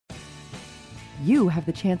you have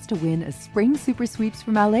the chance to win a spring super sweeps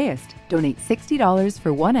from LAist. Donate $60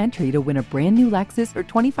 for one entry to win a brand new Lexus or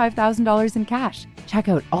 $25,000 in cash. Check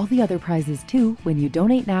out all the other prizes too when you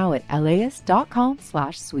donate now at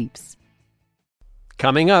laist.com/sweeps.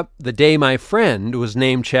 Coming up, the day my friend was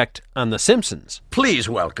name-checked on The Simpsons. Please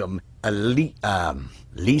welcome Lisa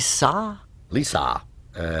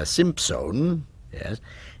Simpson, yes,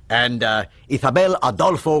 and Isabel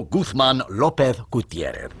Adolfo Guzman Lopez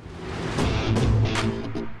Gutierrez.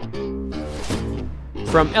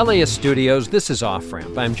 From LAist Studios, this is Off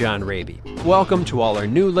Ramp. I'm John Raby. Welcome to all our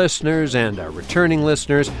new listeners and our returning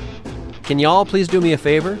listeners. Can you all please do me a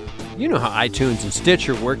favor? You know how iTunes and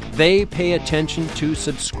Stitcher work. They pay attention to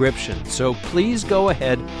subscriptions. So please go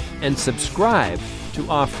ahead and subscribe to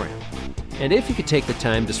Off Ramp. And if you could take the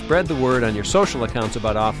time to spread the word on your social accounts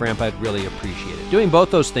about Off Ramp, I'd really appreciate it. Doing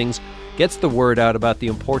both those things gets the word out about the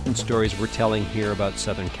important stories we're telling here about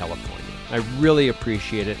Southern California. I really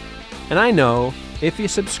appreciate it. And I know if you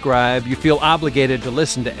subscribe, you feel obligated to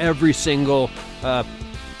listen to every single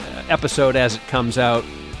episode as it comes out.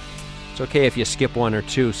 It's okay if you skip one or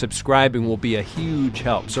two. Subscribing will be a huge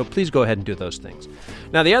help, so please go ahead and do those things.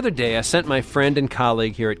 Now, the other day, I sent my friend and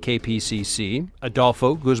colleague here at KPCC,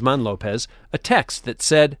 Adolfo Guzman Lopez, a text that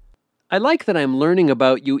said, "I like that I'm learning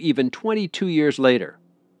about you even 22 years later.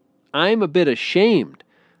 I'm a bit ashamed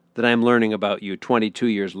that I'm learning about you 22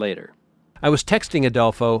 years later." I was texting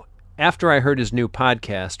Adolfo after I heard his new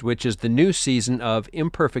podcast, which is the new season of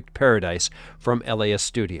Imperfect Paradise from LAist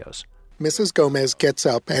Studios. Mrs. Gomez gets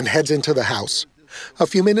up and heads into the house. A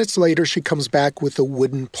few minutes later, she comes back with a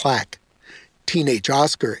wooden plaque. Teenage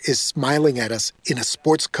Oscar is smiling at us in a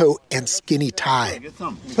sports coat and skinny tie.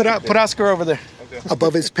 Put Oscar over there.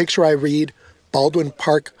 Above his picture, I read, Baldwin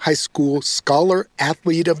Park High School Scholar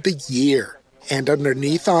Athlete of the Year. And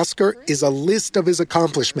underneath Oscar is a list of his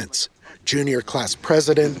accomplishments. Junior class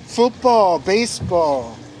president. Football,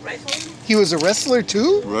 baseball. He was a wrestler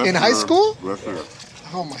too? In high school? Wrestler.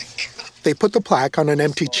 Oh my God. They put the plaque on an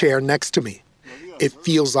empty chair next to me. It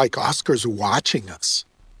feels like Oscar's watching us.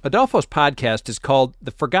 Adolfo's podcast is called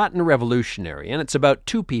The Forgotten Revolutionary, and it's about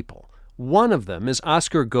two people. One of them is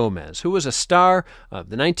Oscar Gomez, who was a star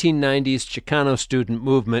of the 1990s Chicano student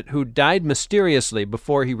movement who died mysteriously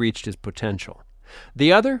before he reached his potential.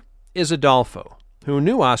 The other is Adolfo, who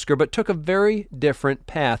knew Oscar but took a very different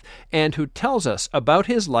path, and who tells us about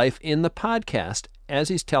his life in the podcast as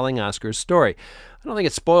he's telling Oscar's story. I don't think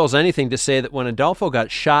it spoils anything to say that when Adolfo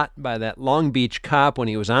got shot by that Long Beach cop when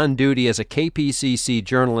he was on duty as a KPCC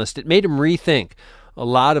journalist, it made him rethink a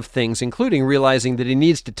lot of things, including realizing that he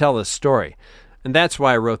needs to tell this story. And that's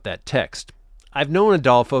why I wrote that text. I've known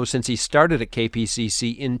Adolfo since he started at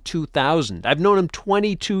KPCC in 2000. I've known him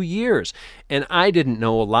 22 years, and I didn't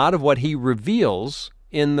know a lot of what he reveals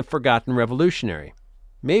in The Forgotten Revolutionary.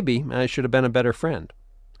 Maybe I should have been a better friend.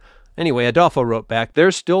 Anyway, Adolfo wrote back,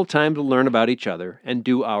 "There's still time to learn about each other and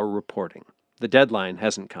do our reporting. The deadline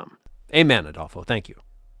hasn't come." Amen, Adolfo. Thank you.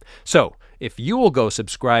 So, if you will go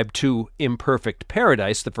subscribe to Imperfect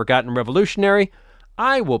Paradise, The Forgotten Revolutionary,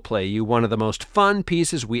 I will play you one of the most fun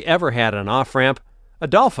pieces we ever had on Off Ramp.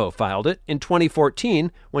 Adolfo filed it in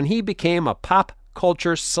 2014 when he became a pop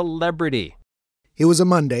culture celebrity. It was a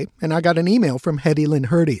Monday, and I got an email from Hedy Lynn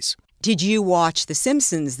Hurdes. Did you watch The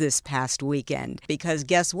Simpsons this past weekend? Because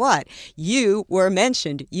guess what? You were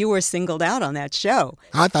mentioned. You were singled out on that show.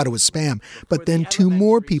 I thought it was spam, but then two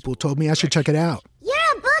more people told me I should check it out. You're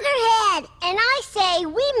a boogerhead, and I say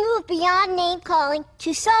we move beyond name-calling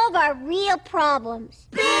to solve our real problems.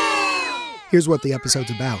 Here's what the episode's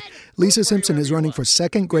about. Lisa Simpson is running for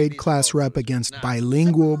second-grade class rep against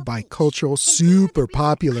bilingual, bicultural, super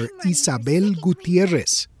popular Isabel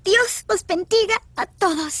Gutierrez. Dios los bendiga a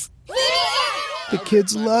todos. The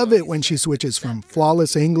kids love it when she switches from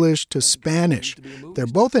flawless English to Spanish. They're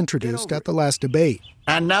both introduced at the last debate.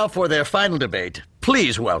 And now for their final debate.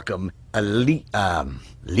 Please welcome Lisa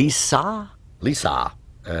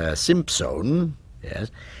Simpson, yes,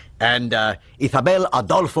 and Isabel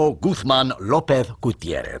Adolfo Guzman Lopez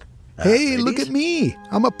Gutierrez. Hey, look at me.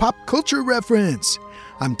 I'm a pop culture reference.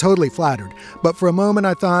 I'm totally flattered. But for a moment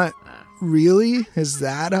I thought, really? Is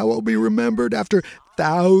that how I'll be remembered after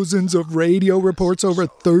thousands of radio reports over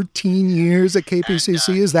 13 years at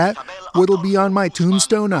KPCC? Is that what'll be on my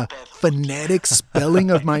tombstone, a phonetic spelling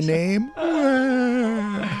of my name?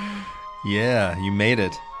 Yeah, you made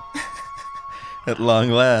it. At long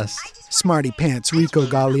last. Smarty Pants Rico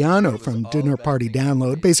Galliano from Dinner Party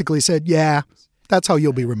Download basically said, yeah, that's how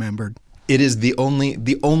you'll be remembered. It is the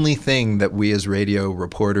only thing that we as radio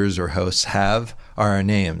reporters or hosts have are our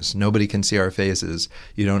names. Nobody can see our faces.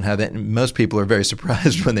 You don't have it. Most people are very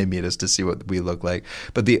surprised when they meet us to see what we look like.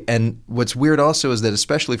 And what's weird also is that,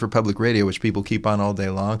 especially for public radio, which people keep on all day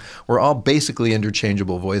long, we're all basically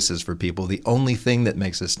interchangeable voices for people. The only thing that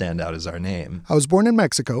makes us stand out is our name. I was born in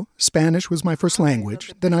Mexico. Spanish was my first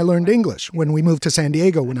language. Then I learned English when we moved to San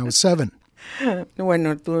Diego when I was 7.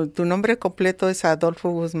 Bueno, tu nombre completo es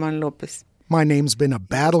Adolfo Guzmán López. My name's been a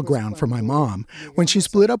battleground for my mom. When she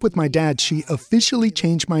split up with my dad, she officially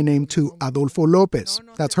changed my name to Adolfo López.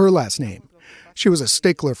 That's her last name. She was a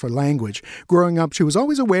stickler for language. Growing up, she was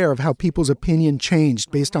always aware of how people's opinion changed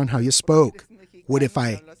based on how you spoke. What if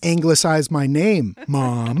I anglicized my name,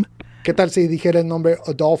 Mom? ¿Qué tal si dijera el nombre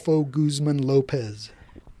Adolfo Guzmán López?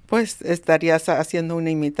 Pues estarías haciendo una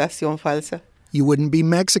imitación falsa. You wouldn't be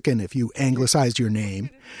Mexican if you anglicized your name.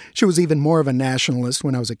 She was even more of a nationalist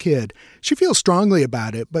when I was a kid. She feels strongly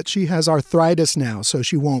about it, but she has arthritis now, so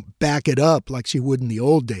she won't back it up like she would in the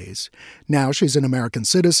old days. Now she's an American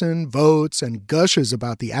citizen, votes, and gushes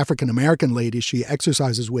about the African-American ladies she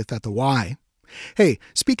exercises with at the Y. Hey,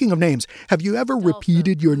 speaking of names, have you ever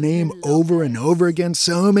repeated your name over and over again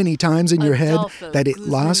so many times in your head that it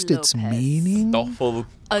lost its meaning? Adolfo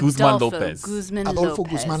Guzmán López. Adolfo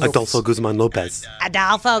Guzmán López. Adolfo Guzmán López.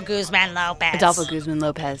 Adolfo Guzmán López. Adolfo Guzmán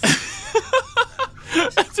López.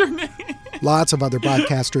 That's her name. Lots of other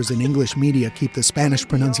broadcasters in English media keep the Spanish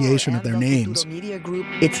pronunciation of their names.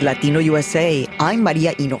 It's Latino USA. I'm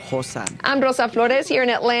Maria Hinojosa. I'm Rosa Flores here in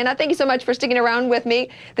Atlanta. Thank you so much for sticking around with me.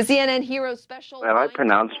 The CNN Heroes Special. Well, I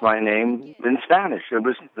pronounced my name in Spanish. It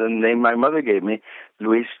was the name my mother gave me,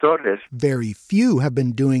 Luis Torres. Very few have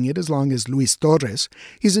been doing it as long as Luis Torres.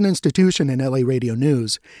 He's an institution in LA radio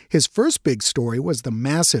news. His first big story was the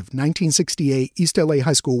massive 1968 East LA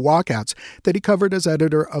high school walkouts that he covered as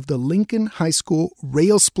editor of the Lincoln High School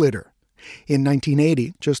Rail Splitter. In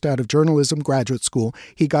 1980, just out of journalism graduate school,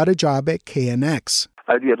 he got a job at KNX.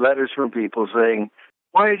 I'd get letters from people saying,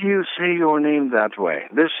 "Why do you say your name that way?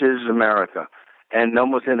 This is America." And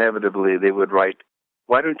almost inevitably they would write,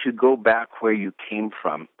 "Why don't you go back where you came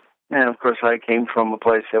from?" And of course I came from a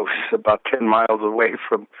place that was about 10 miles away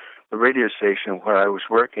from the radio station where I was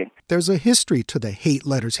working. There's a history to the hate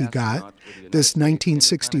letters he got. This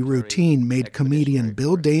 1960 routine made comedian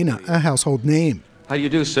Bill Dana a household name. How do you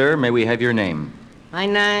do, sir? May we have your name? My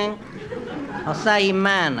name, Jose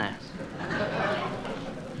Jimenez.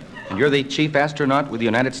 And you're the chief astronaut with the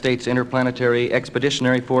United States Interplanetary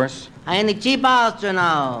Expeditionary Force? I am the chief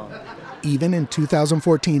astronaut. Even in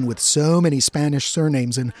 2014, with so many Spanish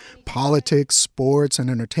surnames in politics, sports,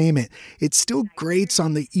 and entertainment, it still grates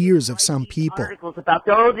on the ears of some people. Articles about,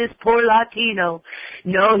 oh, this poor Latino.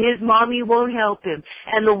 No, his mommy won't help him.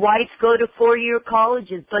 And the whites go to 4-year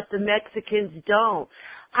colleges, but the Mexicans don't.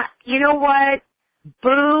 You know what?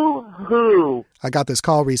 Boo-hoo. I got this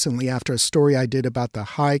call recently after a story I did about the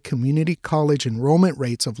high community college enrollment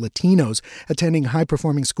rates of Latinos attending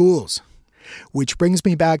high-performing schools. Which brings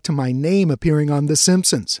me back to my name appearing on The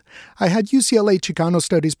Simpsons. I had UCLA Chicano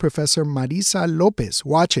Studies professor Marisa Lopez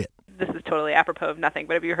watch it. This is totally apropos of nothing,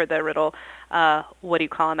 but have you heard the riddle, what do you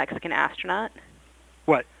call a Mexican astronaut?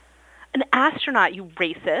 What? An astronaut, you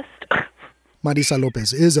racist. Marisa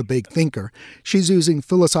Lopez is a big thinker. She's using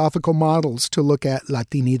philosophical models to look at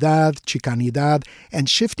Latinidad, Chicanidad, and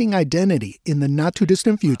shifting identity in the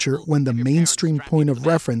not-too-distant future when the mainstream point of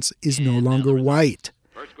reference is no longer white.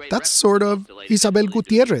 That's sort of Isabel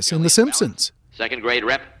Gutierrez in The Simpsons. Second grade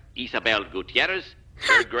rep, Isabel Gutierrez.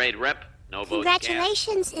 Third grade rep, no votes.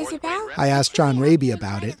 Congratulations, Isabel. I asked John Raby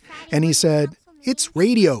about it, and he said, "It's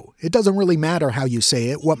radio. It doesn't really matter how you say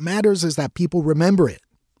it. What matters is that people remember it."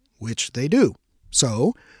 Which they do.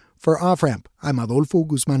 So, for Off Ramp, I'm Adolfo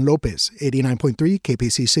Guzmán López, 89.3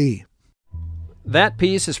 KPCC. That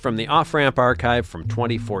piece is from the Off Ramp archive from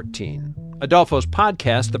 2014. Adolfo's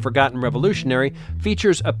podcast, The Forgotten Revolutionary,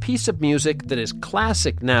 features a piece of music that is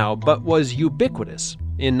classic now but was ubiquitous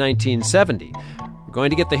in 1970. We're going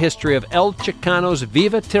to get the history of El Chicano's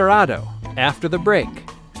Viva Tirado after the break.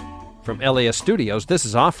 From LAist Studios, this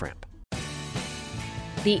is Off Ramp.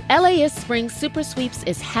 The LAist Spring Super Sweeps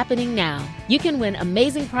is happening now. You can win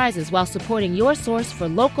amazing prizes while supporting your source for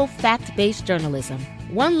local fact-based journalism.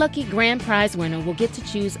 One lucky grand prize winner will get to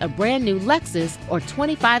choose a brand new Lexus or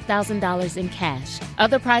 $25,000 in cash.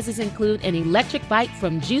 Other prizes include an electric bike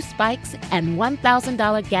from Juice Bikes and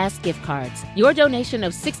 $1,000 gas gift cards. Your donation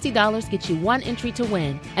of $60 gets you one entry to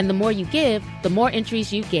win, and the more you give, the more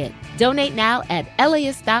entries you get. Donate now at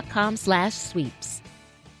laist.com/sweeps.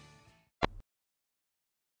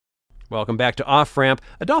 Welcome back to Off Ramp.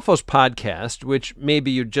 Adolfo's podcast, which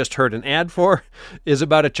maybe you just heard an ad for, is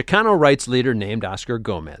about a Chicano rights leader named Oscar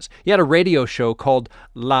Gomez. He had a radio show called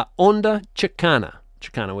La Onda Chicana,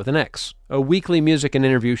 Chicano with an X, a weekly music and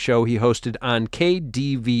interview show he hosted on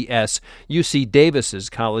KDVS, UC Davis's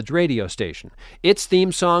college radio station. Its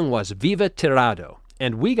theme song was Viva Tirado,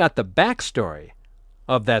 and we got the backstory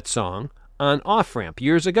of that song on Off Ramp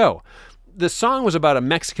years ago. The song was about a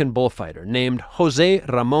Mexican bullfighter named Jose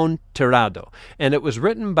Ramon Tirado, and it was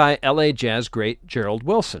written by L.A. jazz great Gerald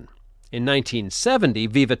Wilson. In 1970,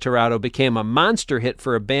 Viva Tirado became a monster hit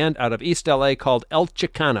for a band out of East L.A. called El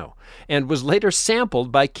Chicano, and was later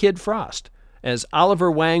sampled by Kid Frost. As Oliver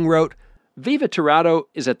Wang wrote, Viva Tirado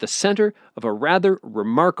is at the center of a rather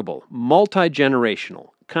remarkable,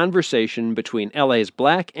 multi-generational conversation between LA's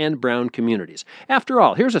black and brown communities. After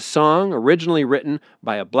all, here's a song originally written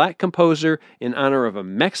by a black composer in honor of a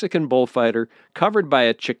Mexican bullfighter, covered by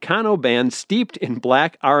a Chicano band steeped in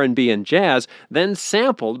black R&B and jazz, then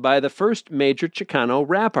sampled by the first major Chicano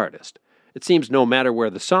rap artist. It seems no matter where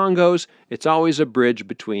the song goes, it's always a bridge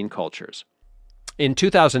between cultures. In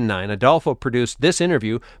 2009, Adolfo produced this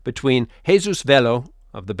interview between Jesus Velo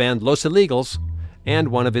of the band Los Illegals and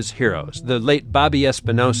one of his heroes, the late Bobby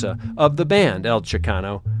Espinosa of the band El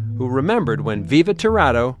Chicano, who remembered when Viva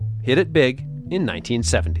Tirado hit it big in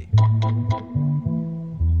 1970.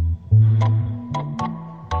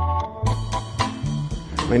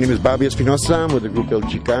 My name is Bobby Espinosa. I'm with the group El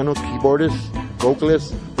Chicano, keyboardist,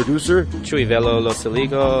 vocalist, producer. Chuy Velo, Los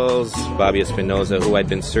Illegals, Bobby Espinosa, who I'd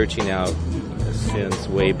been searching out since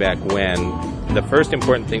way back when. The first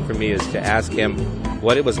important thing for me is to ask him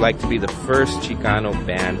what it was like to be the first Chicano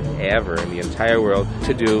band ever in the entire world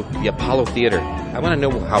to do the Apollo Theater. I want to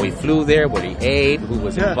know how he flew there, what he ate, who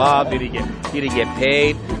was involved, did he get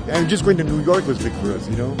paid? And just going to New York was big for us,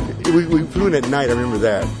 you know. We flew in at night, I remember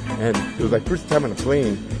that. And it was like first time on a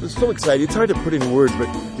plane. It was so exciting. It's hard to put in words,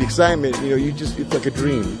 but the excitement, you know, it's like a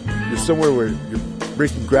dream. You're somewhere where you're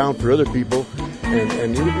breaking ground for other people,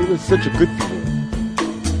 and it was such a good feeling.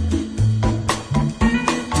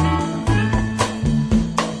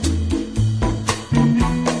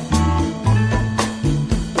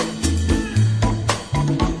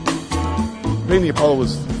 Playing the Apollo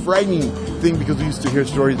was a frightening thing because we used to hear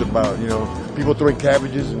stories about, you know, people throwing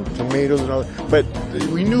cabbages and tomatoes and all that. But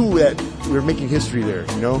we knew that we were making history there,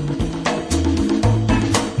 you know.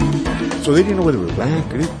 So they didn't know whether we were black.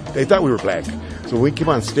 They thought we were black. So when we came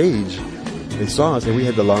on stage, they saw us and we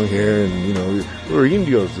had the long hair and, you know, we were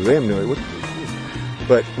Indios to them. You know,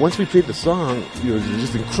 but once we played the song, it was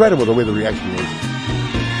just incredible the way the reaction was.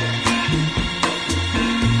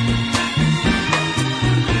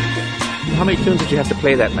 How many tunes did you have to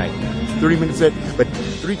play that night? 30-minute set, but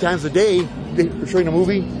 3 times a day. They were showing a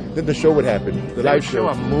movie, then the show would happen. The live show.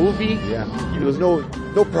 A movie? Yeah. There was no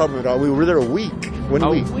problem at all. We were there a week. A whole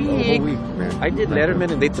week, man. I did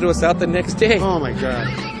Letterman and they threw us out the next day. Oh my God.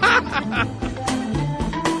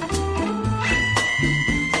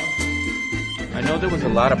 I know there was a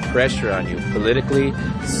lot of pressure on you politically,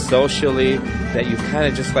 socially, that you kind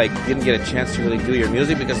of just like didn't get a chance to really do your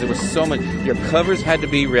music because there was so much. Your covers had to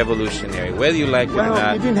be revolutionary, whether you liked it or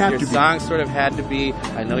not. It didn't have your to be. songs sort of had to be.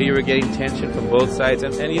 I know you were getting tension from both sides,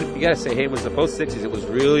 and you got to say, hey, it was the post-60s. It was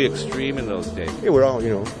really extreme in those days. Yeah, we're all, you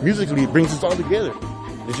know, musically it brings us all together.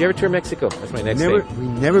 Did you ever tour Mexico? That's my next thing. We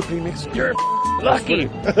never played Mexico. You're lucky.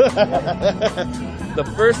 The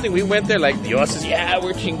first thing we went there, like, Dios says, yeah,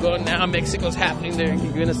 we're chingon now. Mexico's happening there.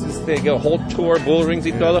 You're gonna this thing, a whole tour, bull rings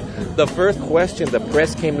y todo. The first question the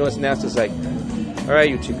press came to us and asked us, like, all right,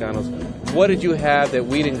 you Chicanos, what did you have that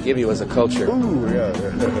we didn't give you as a culture? Ooh, yeah.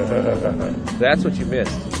 That's what you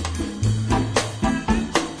missed.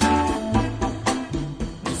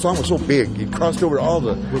 The song was so big; it crossed over all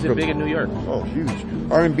the. Was it big in New York? Oh, huge!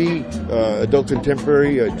 R&B, adult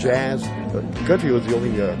contemporary, jazz, country was the only,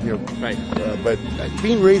 you know. Right. But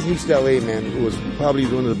being raised in East LA, man, it was probably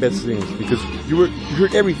one of the best things because you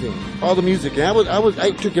heard everything, all the music, and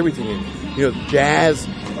I took everything in. You know, jazz,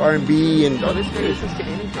 R&B, and this guy listens to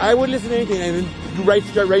anything. I would listen to anything, and then you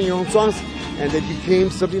start writing your own songs, and it became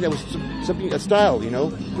something that was a style, you know,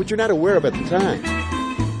 which you're not aware of at the time.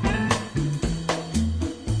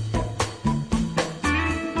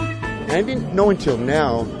 And I didn't know until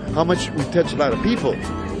now how much we touch a lot of people,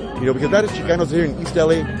 you know, because a lot of Chicanos here in East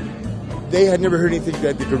LA, they had never heard anything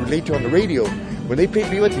that they could relate to on the radio. When they played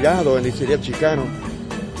Viva Tirado and they said El Chicano,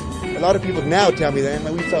 a lot of people now tell me that,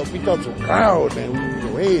 man, we felt so proud, man.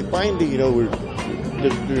 Hey, finally, you know, we're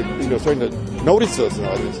starting to notice us and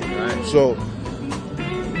all this. Right. So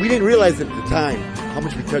we didn't realize at the time how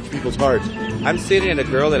much we touched people's hearts. I'm sitting at a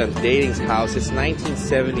girl that I'm dating's house. It's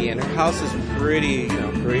 1970, and her house is pretty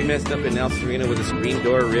messed up in El Sereno with the screen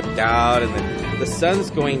door ripped out, and the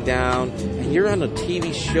sun's going down, and you're on a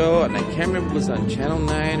TV show, and I can't remember if it was on Channel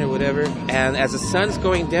 9 or whatever, and as the sun's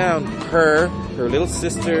going down, her little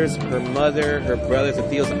sisters, her mother, her brothers, the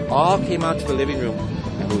tios, all came out to the living room,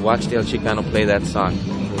 and we watched El Chicano play that song.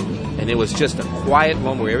 And it was just a quiet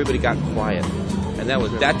moment where everybody got quiet. And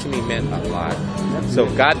that to me meant a lot. So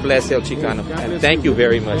God bless El Chicano. And thank you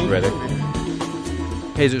very much, brother.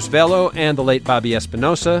 Jesus Velo and the late Bobby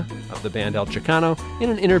Espinosa of the band El Chicano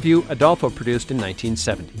in an interview Adolfo produced in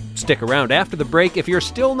 1970. Stick around after the break if you're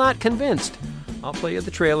still not convinced. I'll play you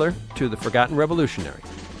the trailer to The Forgotten Revolutionary.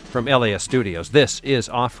 From LAS Studios, this is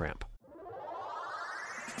Off Ramp.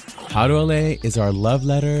 How to LA is our love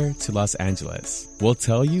letter to Los Angeles. We'll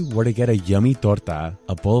tell you where to get a yummy torta,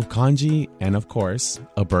 a bowl of congee, and of course,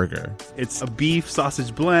 a burger. It's a beef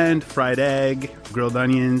sausage blend, fried egg, grilled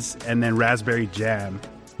onions, and then raspberry jam.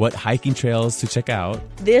 What hiking trails to check out.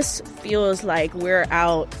 This feels like we're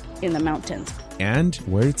out in the mountains. And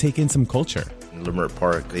where to take in some culture. Leimert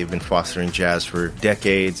Park, they've been fostering jazz for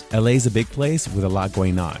decades. LA's a big place with a lot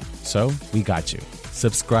going on, so we got you.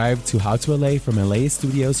 Subscribe to How to LA from LA's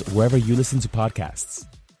Studios wherever you listen to podcasts.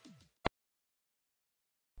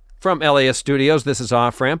 From LAS Studios, this is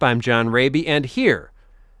Off Ramp. I'm John Raby, and here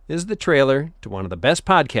is the trailer to one of the best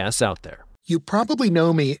podcasts out there. You probably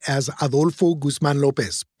know me as Adolfo Guzman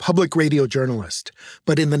Lopez, public radio journalist.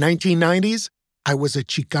 But in the 1990s, I was a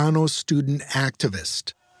Chicano student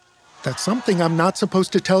activist. That's something I'm not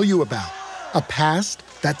supposed to tell you about. A past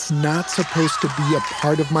that's not supposed to be a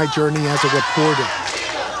part of my journey as a reporter.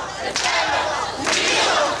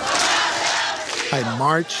 I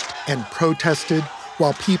marched and protested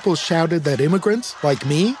while people shouted that immigrants, like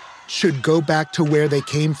me, should go back to where they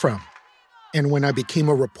came from. And when I became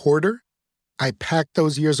a reporter, I packed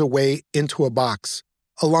those years away into a box,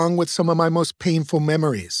 along with some of my most painful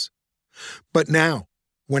memories. But now,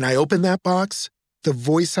 when I open that box, the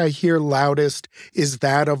voice I hear loudest is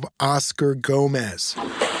that of Oscar Gomez.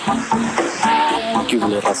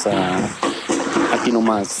 Aquí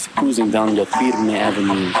nomás, cruising down your Firme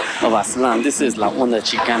Avenue of Aztlán. This is La Onda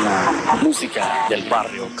Chicana, música del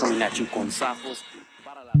barrio, coming at you con sapos.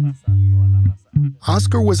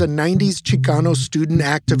 Oscar was a 90s Chicano student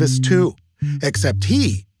activist too, except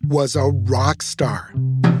he was a rock star.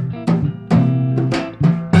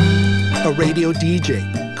 A radio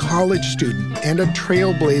DJ, college student, and a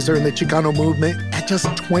trailblazer in the Chicano movement at just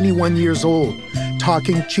 21 years old,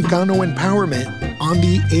 talking Chicano empowerment on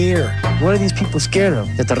the air. What are these people scared of?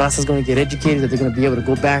 That the Raza's going to get educated, that they're going to be able to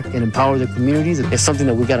go back and empower their communities? It's something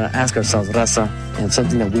that we got to ask ourselves, Raza, and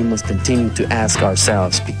something that we must continue to ask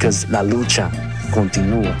ourselves because la lucha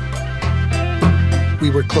continúa.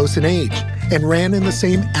 We were close in age and ran in the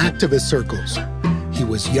same activist circles. He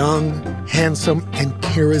was young, handsome, and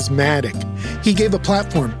charismatic. He gave a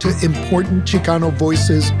platform to important Chicano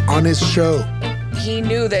voices on his show. He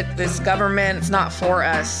knew that this government's not for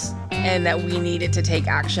us and that we needed to take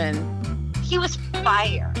action. He was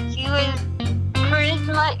fire. He was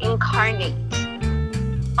charisma incarnate.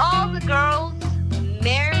 All the girls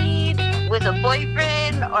married with a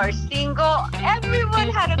boyfriend or single, everyone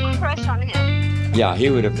had a crush on him. Yeah, he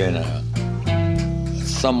would have been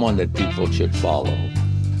someone that people should follow.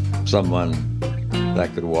 Someone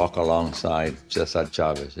that could walk alongside Cesar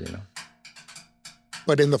Chavez, you know.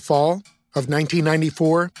 But in the fall of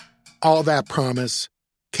 1994, all that promise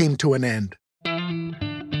came to an end.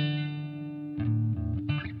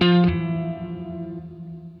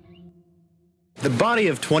 The body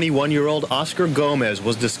of 21-year-old Oscar Gomez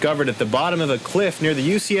was discovered at the bottom of a cliff near the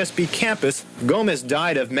UCSB campus. Gomez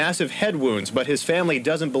died of massive head wounds, but his family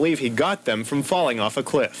doesn't believe he got them from falling off a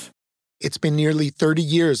cliff. It's been nearly 30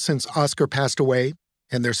 years since Oscar passed away,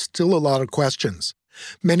 and there's still a lot of questions.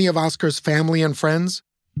 Many of Oscar's family and friends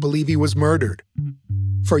believe he was murdered.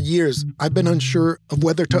 For years, I've been unsure of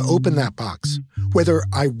whether to open that box, whether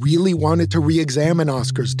I really wanted to re-examine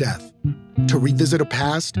Oscar's death, to revisit a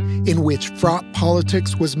past in which fraught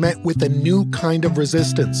politics was met with a new kind of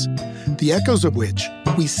resistance, the echoes of which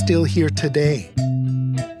we still hear today.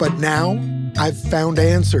 But now, I've found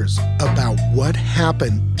answers about what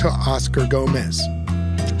happened to Oscar Gomez.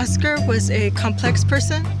 Oscar was a complex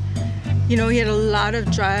person. You know, he had a lot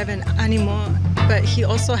of drive and ánimo, but he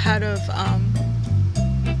also had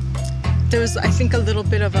there was, I think, a little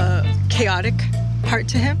bit of a chaotic part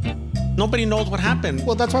to him. Nobody knows what happened.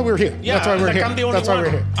 Well, that's why we're here. Yeah, that's why we're here. I'm the only that's why one.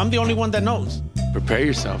 we're here. I'm the only one that knows. Prepare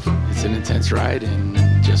yourself. It's an intense ride, and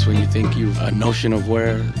just when you think you've a notion of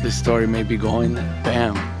where this story may be going,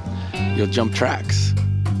 bam, you'll jump tracks.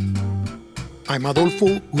 I'm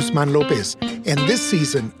Adolfo Guzman Lopez, and this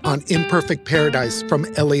season on Imperfect Paradise from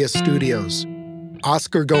Elias Studios,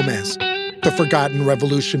 Oscar Gomez, the Forgotten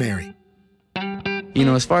Revolutionary. You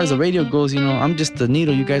know, as far as the radio goes, you know, I'm just the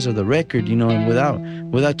needle. You guys are the record, you know, and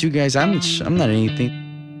without you guys, I'm not anything.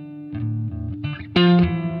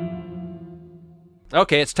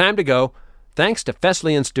 Okay, it's time to go. Thanks to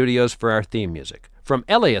Fesliyan Studios for our theme music. From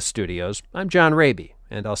Elias Studios, I'm John Raby,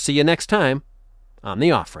 and I'll see you next time on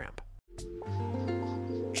The Off-Ramp.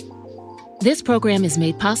 This program is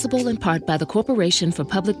made possible in part by the Corporation for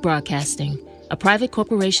Public Broadcasting, a private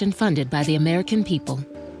corporation funded by the American people.